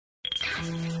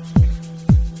Energize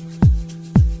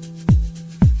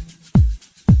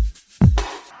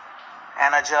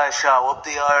show, up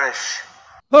the Irish.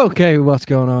 Okay, what's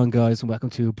going on, guys, and welcome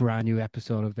to a brand new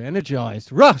episode of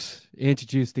Energized. Ross,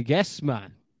 introduce the guests,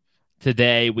 man.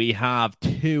 Today we have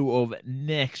two of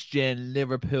next-gen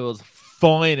Liverpool's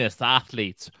finest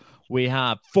athletes. We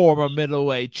have former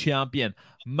middleweight champion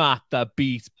Matt the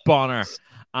Beast Bonner,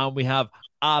 and we have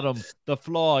Adam the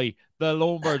Fly, the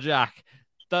Lumberjack,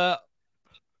 the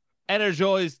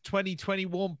Energized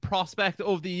 2021 Prospect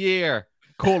of the Year,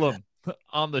 Cullen,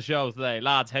 on the show today.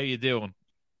 Lads, how you doing?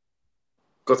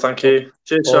 Good, thank you.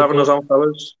 Cheers for having us on,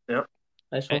 fellas. Yeah.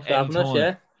 Nice one for having us,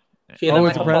 yeah.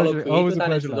 Always a pleasure. Always a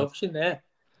pleasure, introduction there.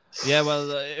 Yeah, well,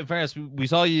 in fairness, we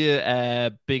saw you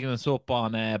bigging us up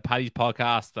on Paddy's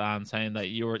podcast and saying that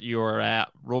you were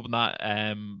rubbing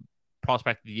that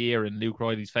Prospect of the Year in Luke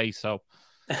Riley's face, so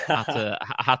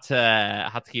had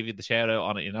to give you the shout out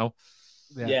on it, you know.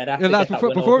 Yeah, lads,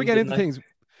 before we get into things,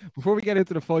 before we get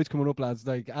into the fights coming up, lads,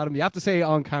 like Adam, you have to say it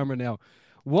on camera now.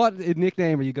 What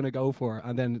nickname are you going to go for?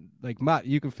 And then, like Matt,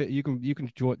 you can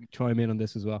chime in on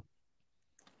this as well.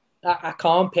 I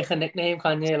can't pick a nickname,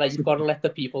 can you? Like, you've got to let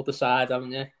the people decide,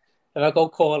 haven't you? If I go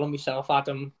calling myself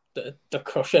Adam the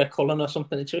Crusher Cullen or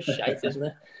something, it's just shite, isn't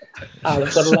it?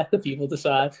 I've got to let the people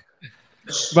decide.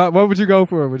 Matt, what would you go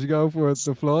for? Would you go for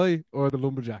the Fly or the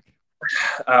Lumberjack?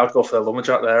 I would go for the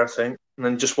Lumberjack there, I think, and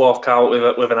then just walk out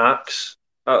with an axe.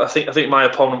 I think my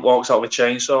opponent walks out with a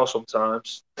chainsaw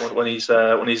sometimes when he's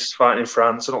fighting in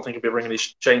France. I don't think he'll be bringing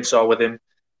his chainsaw with him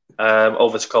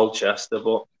over to Colchester,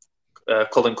 but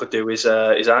Cullen could do his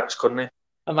axe, couldn't he?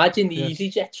 Imagine the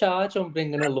EasyJet charge on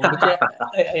bringing a Lumberjack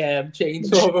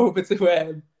chainsaw over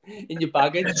to in your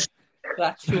baggage.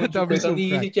 That's that'd be on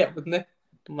the EasyJet, wouldn't it?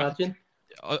 Imagine.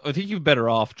 I think you're better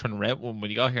off trying to rent one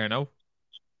when you got here now.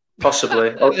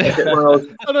 Possibly. Get one of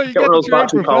those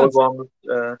battery powered ones.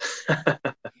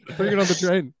 Bring it on the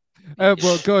train.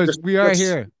 Well, guys, we are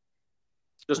here.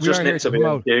 Just nip to be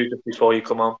just before you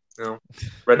come on. You know,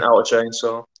 rent out a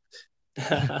chainsaw.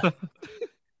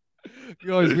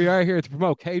 Guys, we are here to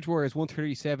promote Cage Warriors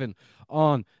 137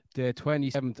 on the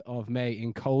 27th of May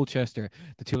in Colchester.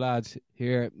 The two lads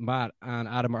here, Matt and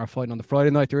Adam, are fighting on the Friday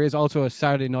night. There is also a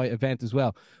Saturday night event as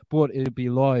well, but it'll be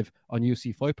live on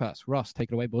UC Fight Pass. Ross, take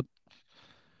it away, bud.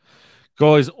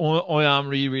 Guys, I am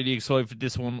really, really excited for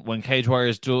this one. When Cage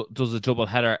Warriors does a double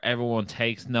header, everyone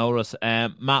takes notice.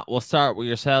 Matt, we'll start with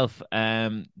yourself.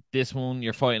 This one,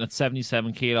 you're fighting at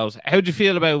 77 kilos. How do you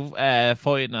feel about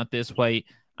fighting at this weight?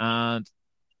 And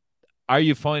are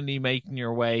you finally making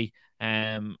your way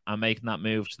and making that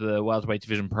move to the welterweight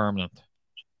division permanent?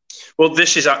 Well,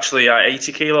 this is actually at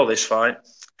 80 kilo, this fight.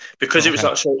 Because it was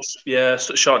such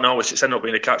short notice, it's ended up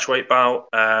being a catchweight bout.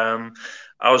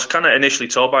 I was kind of initially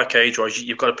told by Cage Warriors,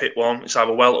 you've got to pick one. It's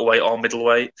either welterweight or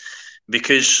middleweight.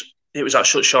 Because it was at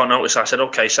such short notice, I said,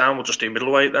 okay, Sam, we'll just do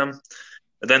middleweight then.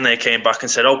 And then they came back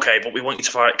and said, okay, but we want you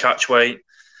to fight catchweight.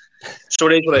 So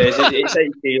it is what it is. It's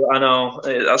 80 kilo. I know,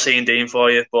 that's Ian Dean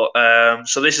for you. But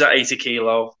so this is at 80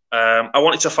 kilo. I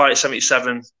wanted to fight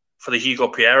 77 for the Hugo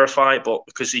Pereira fight, but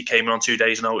because he came in on 2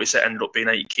 days' notice, it ended up being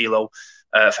 80 kilo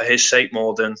for his sake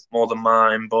more than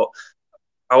mine. But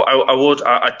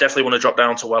I definitely want to drop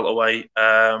down to welterweight.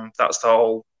 That's the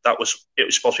whole. It was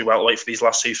supposed to be welterweight for these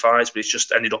last two fights, but it's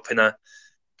just ended up in a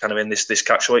kind of in this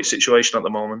catchweight situation at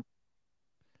the moment.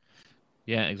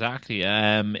 Yeah, exactly.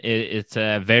 It's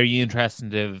a very interesting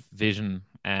division,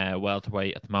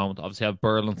 welterweight at the moment. Obviously, I have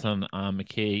Burlington and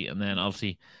McKee, and then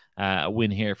obviously a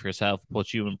win here for yourself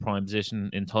puts you in prime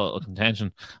position in title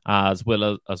contention, as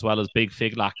well as Big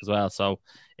Figlack as well. So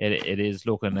it is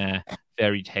looking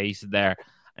very tasty there.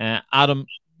 Adam,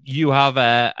 you have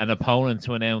an opponent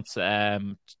to announce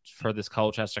for this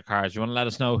Colchester card. Do you want to let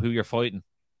us know who you're fighting?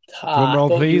 Drum roll,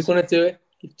 please. You're going to do it.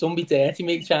 Don't be dirty,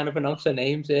 mate, trying to pronounce their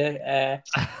names here.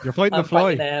 You're fighting the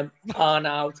Fly.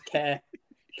 Arnaud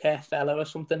Kerfeller or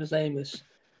something, his name is.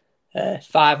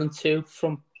 5-2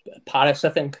 from Paris, I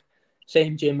think.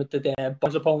 Same gym with the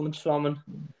boss opponents from. And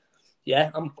yeah,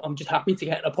 I'm just happy to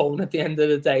get an opponent at the end of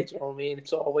the day. Do you know what I mean?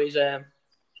 It's always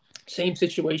same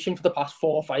situation for the past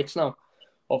 4 fights now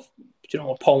of,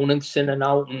 opponents in and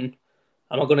out, and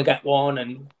am I going to get one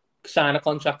and sign a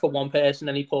contract for one person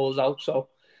and he pulls out. So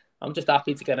I'm just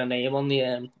happy to get a name on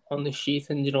the sheet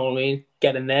and, you know what I mean,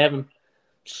 get in there and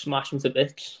smash them to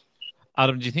bits.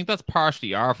 Adam, do you think that's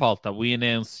partially our fault that we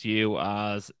announced you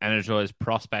as Energized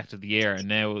Prospect of the Year, and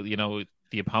now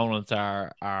the opponents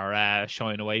are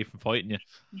shying away from fighting you?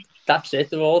 That's it.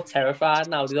 They're all terrified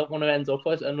now. They don't want to end up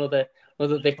as another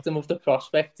victim of the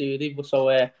Prospect, do they?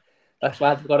 So that's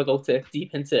why they've got to go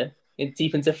deep into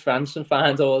deep into France and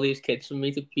find all these kids for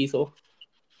me to beat up.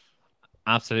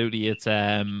 Absolutely,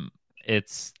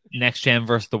 it's next gen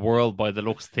versus the world by the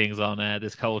looks of things on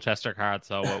this Colchester card.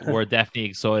 So we're definitely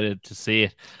excited to see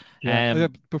it. Yeah.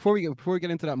 Before we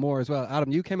get into that more as well,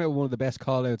 Adam, you came out with one of the best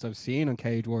call outs I've seen on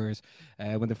Cage Warriors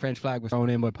when the French flag was thrown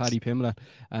in by Paddy Pimblett,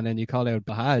 and then you call out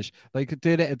Bahaj. Like,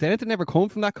 did anything ever come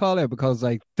from that call out? Because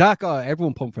like that guy,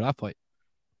 everyone pumped for that fight.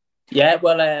 Yeah,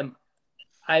 well,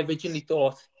 I originally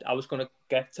thought I was going to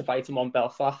get to fight him on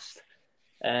Belfast.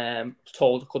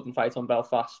 Told I couldn't fight on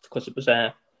Belfast because it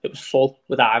was full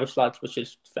with Irish lads, which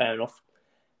is fair enough.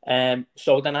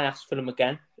 So then I asked for him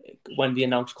again when they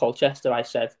announced Colchester. I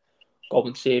said, go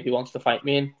and see if he wants to fight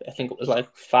me in, I think it was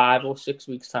like 5 or 6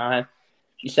 weeks' time.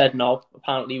 He said no.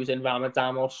 Apparently he was in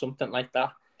Ramadan or something like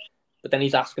that. But then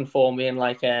he's asking for me, and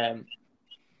like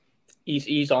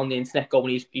he's on the internet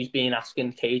going, he's been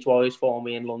asking Cage Warriors for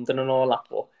me in London and all that.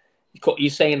 But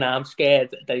he's saying I'm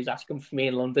scared that he's asking for me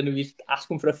in London. He's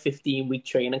asking for a 15-week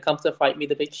training camp to fight me,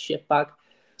 the big shitbag.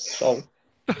 So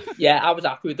yeah, I was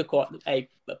happy with the court. Hey,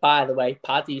 by the way,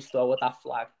 Paddy's throw with that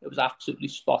flag, it was absolutely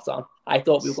spot on. I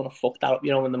thought we were going to fuck that up,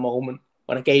 in the moment.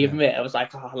 When I gave him it, I was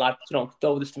like, oh, lad,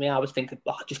 throw this to me. I was thinking,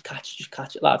 just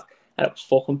catch it, lad. And it was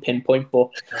fucking pinpoint.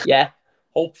 But yeah,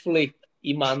 hopefully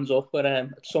he mans up. But at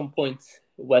some point,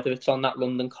 whether it's on that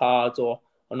London card or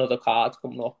another card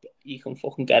coming up, he can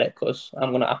fucking get it, because I'm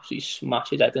going to absolutely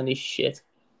smash his head in his shit.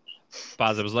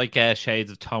 Baz, it was like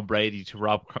shades of Tom Brady to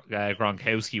Rob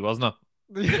Gronkowski, wasn't it?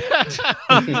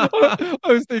 I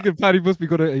was thinking Paddy must be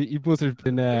good at, he must have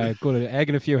been good at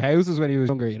egging a few houses when he was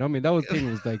younger. I mean, that thing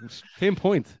was like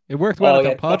pinpoint. It worked well at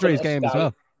the Padres game as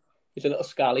well. He's a little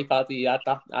scally Paddy. He had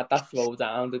that throw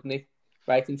down, didn't he?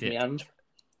 Right into my hand.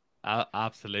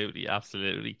 Absolutely.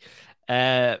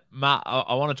 Matt,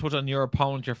 I want to touch on your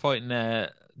opponent. You're fighting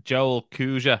Joel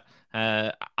Kuja.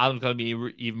 Adam's going to be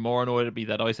even more annoyed at me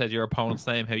that I said your opponent's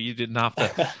name, how you didn't have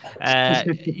to.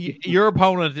 Your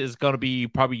opponent is going to be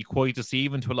probably quite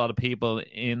deceiving to a lot of people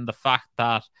in the fact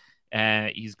that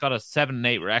he's got a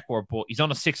 7-8 record, but he's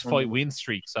on a 6-fight win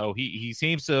streak. So he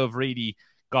seems to have really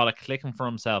got it clicking for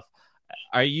himself.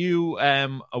 Are you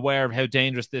aware of how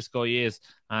dangerous this guy is?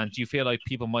 And do you feel like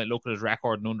people might look at his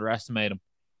record and underestimate him?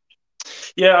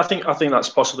 Yeah, I think that's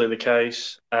possibly the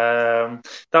case. That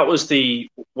was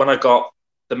when I got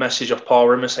the message of Paul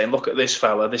Rimmer saying, "Look at this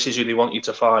fella. This is who they want you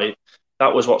to fight."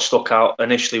 That was what stuck out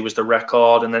initially, was the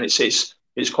record, and then it's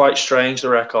quite strange, the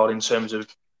record, in terms of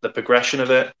the progression of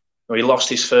it. He lost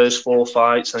his first 4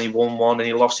 fights, and he won 1, and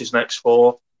he lost his next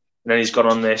 4, and then he's gone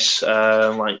on this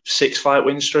 6-fight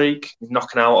win streak,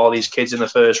 knocking out all these kids in the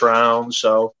first round.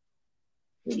 So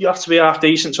you have to be half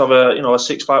decent to have a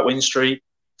 6-fight win streak.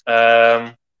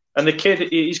 And the kid,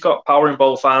 he's got power in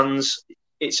both hands.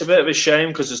 It's a bit of a shame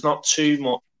because there's not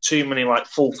too many like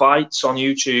full fights on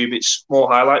YouTube. It's more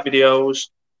highlight videos,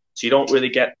 so you don't really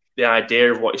get the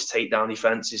idea of what his takedown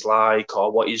defense is like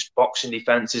or what his boxing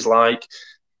defense is like.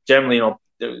 Generally,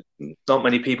 not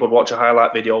many people would watch a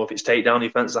highlight video if it's takedown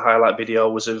defense. The highlight video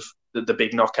was of the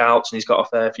big knockouts, and he's got a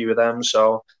fair few of them.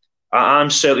 So I'm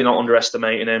certainly not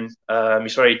underestimating him.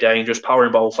 He's very dangerous, power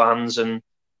in both hands, and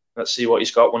let's see what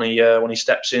he's got when he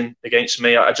steps in against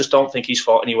me. I just don't think he's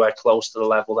fought anywhere close to the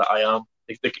level that I am.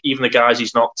 Even the guys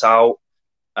he's knocked out,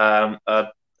 some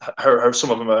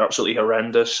of them are absolutely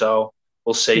horrendous. So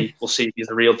we'll see. We'll see if he's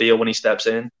the real deal when he steps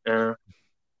in.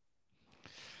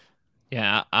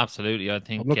 Yeah, absolutely. I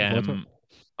think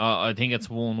it's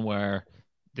one where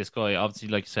this guy, obviously,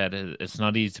 like you said, it's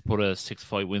not easy to put a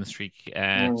 6-fight win streak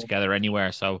together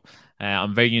anywhere. So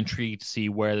I'm very intrigued to see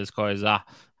where this guy is at.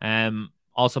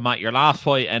 Also, Matt, your last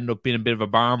fight ended up being a bit of a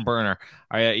barn burner.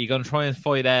 Are you going to try and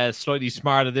fight slightly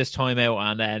smarter this time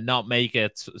out and not make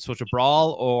it such a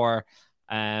brawl, or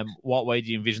what way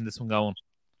do you envision this one going?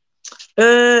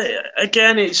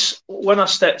 Again, it's when I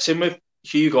stepped in with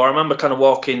Hugo, I remember kind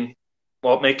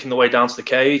of making the way down to the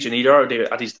cage, and he'd already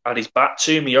had his back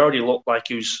to me. He already looked like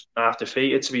he was half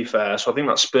defeated, to be fair. So I think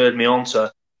that spurred me on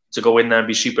to go in there and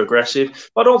be super aggressive.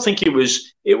 But I don't think it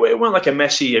went like a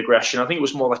messy aggression. I think it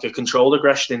was more like a controlled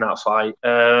aggression in that fight.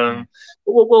 But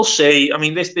we'll see. I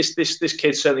mean, this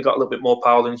kid certainly got a little bit more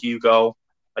power than Hugo.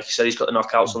 Like you said, he's got the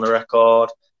knockouts on the record.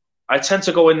 I tend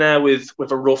to go in there with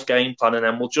a rough game plan, and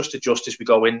then we'll just adjust as we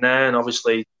go in there. And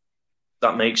obviously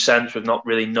that makes sense with not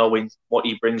really knowing what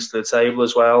he brings to the table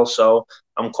as well. So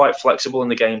I'm quite flexible in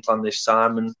the game plan this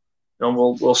time, and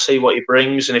we'll see what he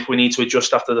brings, and if we need to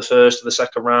adjust after the first or the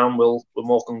second round, we're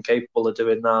more than capable of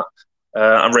doing that.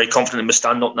 I'm very confident in my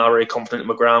stand-up now, very confident in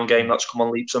my ground game. That's come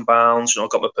on leaps and bounds.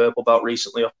 I've got my purple belt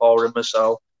recently off Paul Rimmer,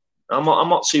 so I'm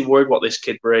not too worried what this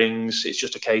kid brings. It's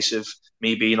just a case of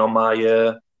me being on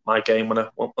my game when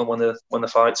the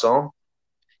fight's on.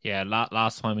 Yeah,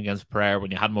 last time against Pereira, when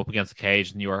you had him up against the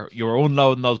cage and you were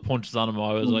unloading those punches on him,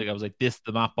 I was like, this is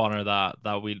the map honor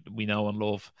that we know and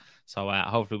love. So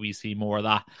hopefully we see more of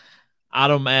that.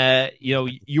 Adam,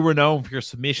 you were known for your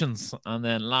submissions, and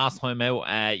then last time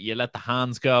out, you let the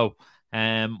hands go.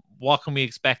 What can we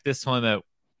expect this time out?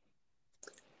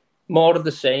 More of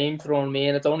the same thrown me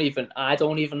in. I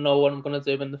don't even know what I'm gonna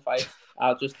do in the fight.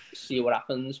 I'll just see what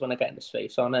happens when I get in his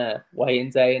face on weigh-in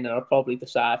day, and then I'll probably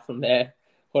decide from there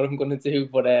what I'm gonna do.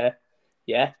 But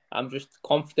yeah, I'm just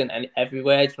confident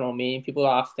everywhere. Do you know what I mean? People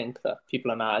often think that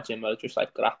people in our gym are just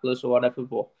like grapplers or whatever,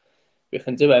 but we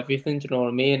can do everything. Do you know what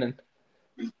I mean? And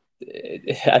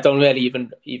I don't really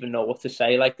even know what to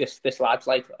say. Like this lad's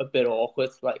like a bit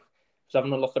awkward. Like, I was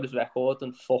having a look at his record,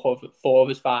 and four of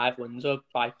his 5 wins are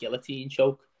by guillotine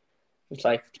choke. It's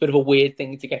like, it's a bit of a weird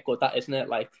thing to get good at, isn't it?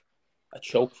 Like a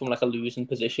choke from like a losing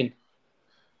position.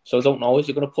 So I don't know. Is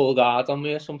he going to pull guard on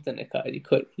me or something? You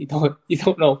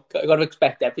don't know. You got to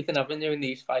expect everything, haven't you, in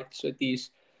these fights with these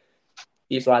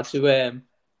lads who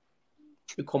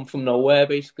come from nowhere,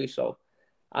 basically. So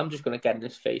I'm just going to get in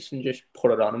his face and just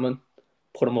put it on him and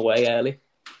put him away early.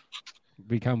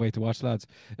 We can't wait to watch, lads.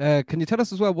 Can you tell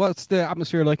us as well, what's the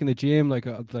atmosphere like in the gym, like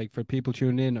for people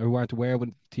tuning in or who aren't aware with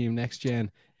the team Next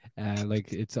Gen?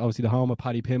 Like, it's obviously the home of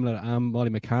Paddy Pimblett and Molly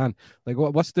McCann. Like,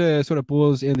 what's the sort of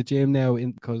buzz in the gym now?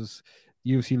 Because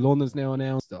UFC London's now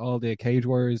announced, all the Cage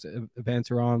Warriors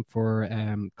events are on for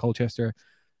Colchester,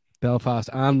 Belfast,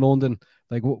 and London.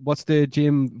 Like, what's the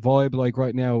gym vibe like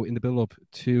right now in the build-up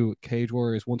to Cage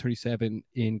Warriors 137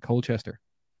 in Colchester?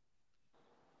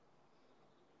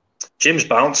 Gym's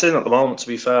bouncing at the moment, to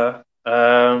be fair.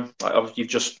 Like you've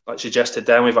just suggested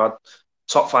then, we've had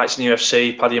top fights in the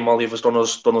UFC. Paddy and Molly have done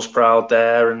us proud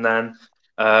there. And then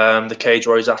the Cage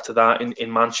Warriors after that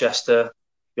in Manchester.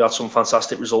 We had some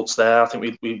fantastic results there. I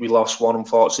think we lost one,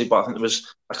 unfortunately, but I think there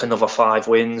was like another 5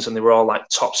 wins, and they were all like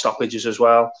top stoppages as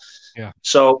well. Yeah.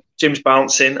 So gym's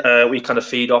bouncing. We kind of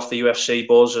feed off the UFC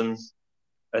buzz, and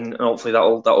hopefully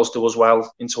that'll do us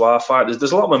well into our fight.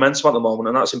 There's a lot of momentum at the moment,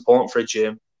 and that's important for a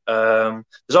gym.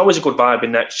 There's always a good vibe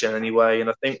in Next Gen anyway, and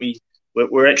I think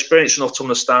we're experienced enough to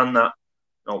understand that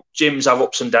gyms have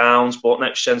ups and downs, but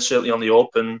Next Gen's certainly on the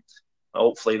up, and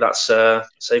hopefully that's going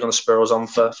to spur us on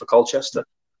for Colchester.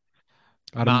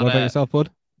 Adam, what about yourself, bud?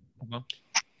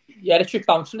 Yeah, it's just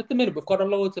bouncing at the minute. We've got a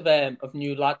load of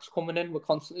new lads coming in. We're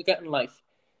constantly getting like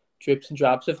drips and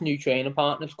drabs of new training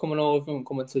partners coming over and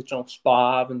coming to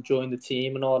spar and join the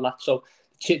team and all that. So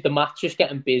the match is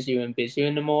getting busier and busier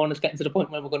in the morning. It's getting to the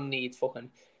point where we're going to need fucking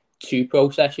 2 pro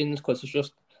sessions, because it's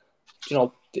just,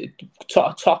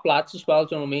 top lads as well,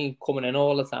 do you know what I mean, coming in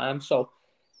all the time. So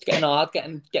it's getting hard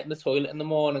getting the toilet in the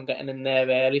morning, getting in there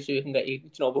early so you can get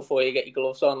before you get your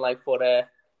gloves on. Like, but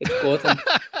it's good. And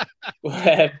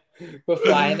we're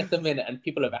flying at the minute, and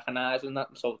people are recognising that.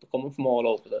 So they're coming from all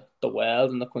over the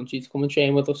world and the country to come and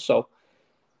train with us. So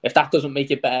if that doesn't make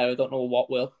it better, I don't know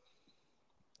what will.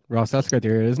 Ross, that's great to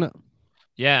hear, isn't it?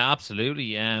 Yeah,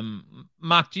 absolutely.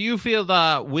 Mac, do you feel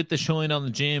that with the shine on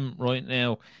the gym right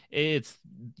now, it's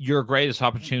your greatest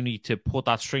opportunity to put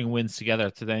that string of wins together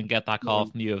to then get that call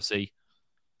from the UFC?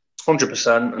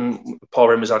 100%. And Paul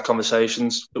Rimmer's had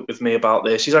conversations with me about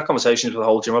this. He's had conversations with the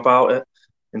whole gym about it,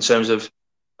 in terms of,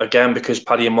 again, because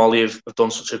Paddy and Molly have done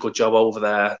such a good job over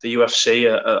there, the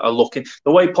UFC are looking.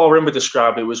 The way Paul Rimmer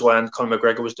described it was when Conor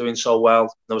McGregor was doing so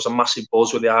well, there was a massive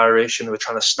buzz with the Irish, and they were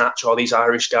trying to snatch all these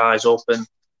Irish guys up. And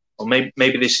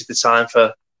maybe this is the time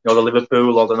for the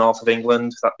Liverpool or the north of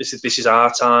England. That this is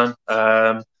our time.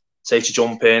 Say to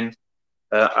jump in.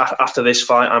 After this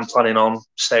fight, I'm planning on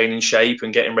staying in shape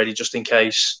and getting ready just in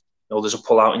case there's a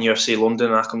pull-out in UFC London,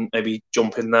 and I can maybe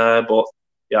jump in there. But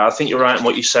yeah, I think you're right in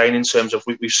what you're saying in terms of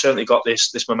we've certainly got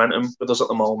this momentum with us at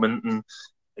the moment. And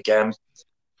again,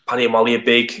 Paddy and Molly are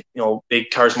big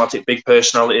charismatic, big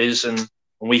personalities, and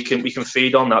we can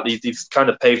feed on that. They've kind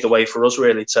of paved the way for us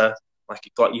really to like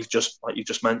you've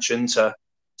just mentioned to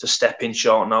step in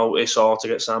short notice or to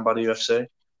get signed by the UFC.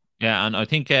 Yeah, and I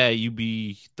think you'd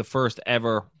be the first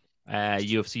ever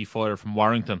UFC fighter from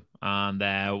Warrington, and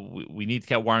we need to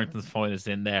get Warrington's finest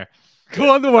in there.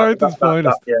 Go on, the Warrington's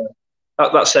finest.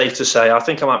 That's safe to say. I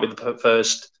think I might be the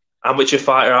first amateur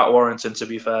fighter out of Warrington, to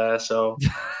be fair. So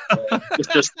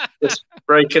just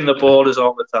breaking the borders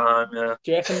all the time. Yeah.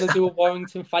 Do you reckon they'll do a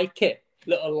Warrington fight kit?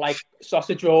 Little like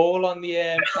sausage roll on the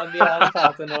arm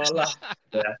pad and all that.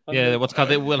 Yeah. What's called?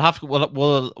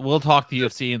 We'll talk to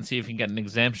UFC and see if we can get an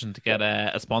exemption to get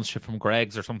a sponsorship from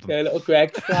Greg's or something. Yeah, a little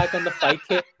Greg's flag on the fight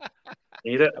kit.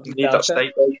 Need it. Need that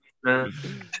steak. I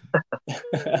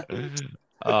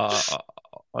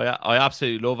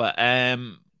absolutely love it.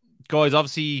 Guys,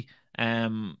 obviously,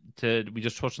 we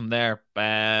just touched on there.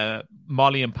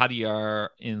 Molly and Paddy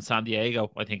are in San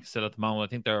Diego, I think, still at the moment.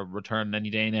 I think they're returning any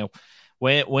day now.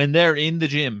 When they're in the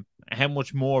gym, how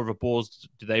much more of a buzz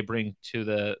do they bring to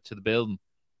the building?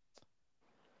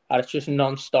 And it's just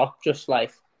non-stop, just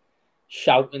like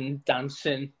shouting,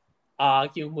 dancing,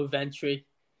 arguing with Ventry.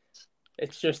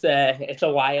 It's just it's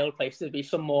a wild place to be.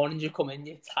 Some mornings you come in,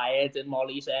 you're tired, and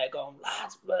Molly's there going,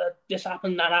 lads, this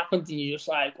happened, that happened, and you're just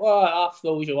like, well, that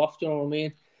throws you off, do you know what I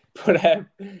mean? But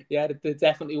yeah, they're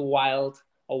definitely a wild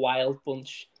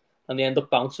bunch, and they end up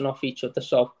bouncing off each other.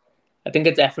 So I think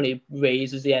it definitely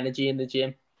raises the energy in the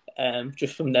gym,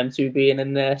 just from them two being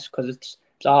in there, because it's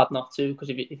hard not to, because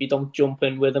if you don't jump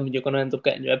in with them, you're going to end up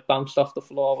getting your head bounced off the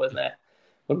floor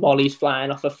when Molly's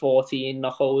flying off of 14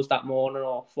 knuckles that morning,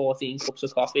 or 14 cups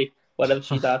of coffee, whatever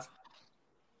she's had.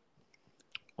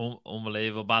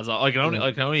 Unbelievable, Basil. I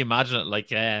can only imagine it. Like,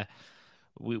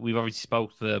 we've already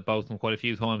spoke to both of them quite a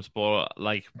few times, but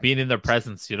like being in their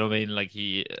presence, you know what I mean? Like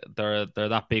they're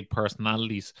that big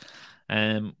personalities.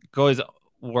 Guys,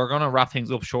 we're gonna wrap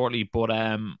things up shortly, but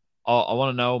I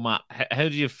want to know, Matt, how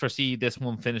do you foresee this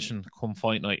one finishing come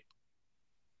fight night?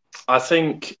 I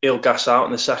think he'll gas out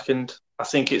in the second. I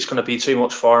think it's going to be too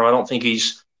much for him. I don't think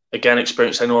he's, again,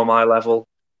 experienced anyone on my level.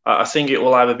 I think it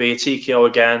will either be a TKO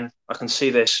again. I can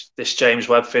see this James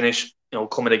Webb finish,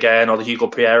 coming again, or the Hugo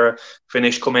Pereira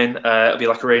finish coming. It'll be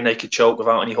like a rear naked choke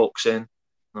without any hooks in,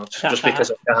 just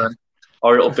because I can.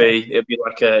 Or it'll be a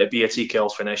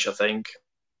TKO finish, I think.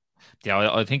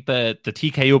 Yeah, I think the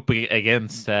TKO up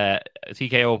against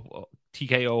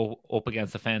TKO up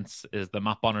against the fence is the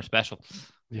Matt Bonner special.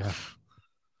 Yeah,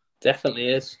 definitely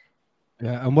is.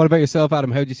 Yeah, and what about yourself,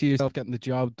 Adam? How do you see yourself getting the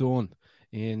job done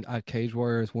at Cage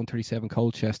Warriors 137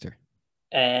 Colchester?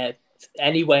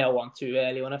 Any way I want to,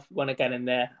 really. When I get in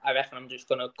there, I reckon I'm just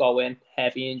gonna go in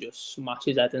heavy and just smash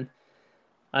his head in,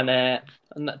 and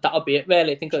that'll be it.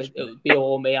 Really, I think it'll be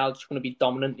all me. I'm just gonna be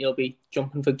dominant. He'll be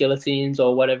jumping for guillotines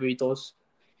or whatever he does.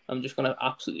 I'm just gonna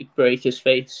absolutely break his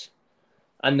face,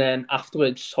 and then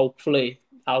afterwards, hopefully,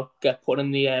 I'll get put in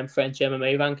the French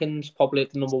MMA rankings, probably at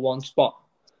the number 1 spot.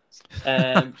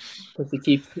 Because they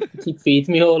keep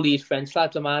feeding me all these French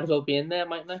lads, I might as well be in there,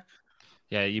 mightn't I?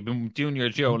 Yeah, you've been doing your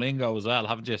Duolingo as well,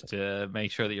 haven't you, to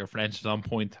make sure that your French is on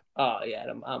point? Oh yeah,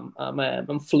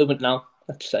 I'm fluent now.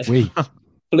 Let's say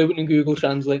fluent in Google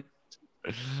Translate.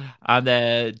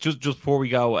 And just before we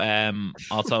go,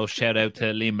 also shout out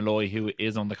to Liam Malloy, who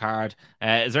is on the card.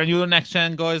 Is there any other next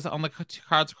gen guys on the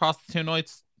cards across the 2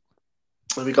 nights?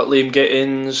 We've got Liam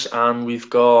Gittins, and we've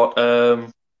got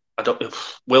I don't know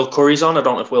if Will Curry's on. I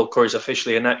don't know if Will Curry's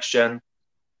officially a next gen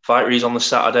fighter. He's on the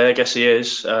Saturday. I guess he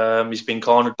is. He's been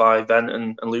cornered by Ben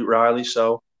and Luke Riley.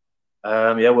 So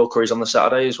Will Curry's on the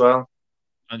Saturday as well.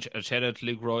 And shout out to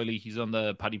Luke Riley. He's on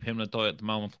the Paddy Pimlet diet at the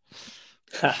moment.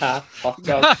 Hot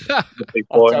dog. Big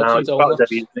boy now. I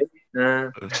think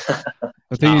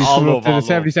he's coming up to the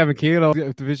 77 kilo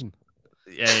division.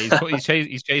 Yeah,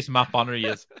 he's chasing Matt Bonner. He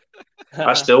is.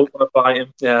 I still want to fight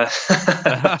him. Yeah,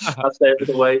 I'll stay out of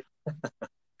the way.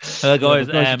 Guys,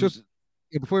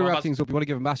 before we wrap things up, we want to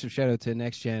give a massive shout out to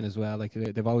Next Gen as well. Like,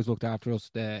 they've always looked after us.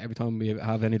 Every time we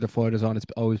have any of the fighters on, it's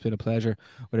always been a pleasure.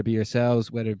 Whether it be yourselves,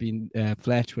 whether it be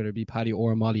Fletch, whether it be Paddy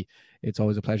or Molly, it's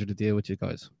always a pleasure to deal with you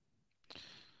guys.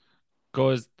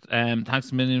 Guys,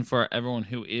 thanks a million for everyone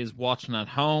who is watching at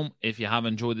home. If you have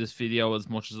enjoyed this video as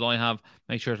much as I have,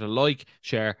 make sure to like,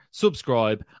 share,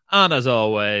 subscribe, and as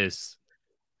always,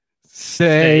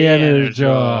 stay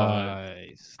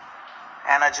energized.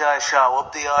 Energize show,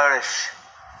 up the Irish.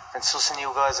 Been sussing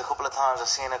you guys a couple of times. I've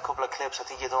seen a couple of clips. I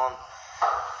think you've done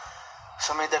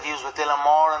some interviews with Dylan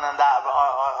Moran and that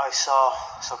I saw.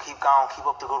 So keep going, keep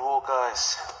up the good work,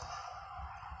 guys.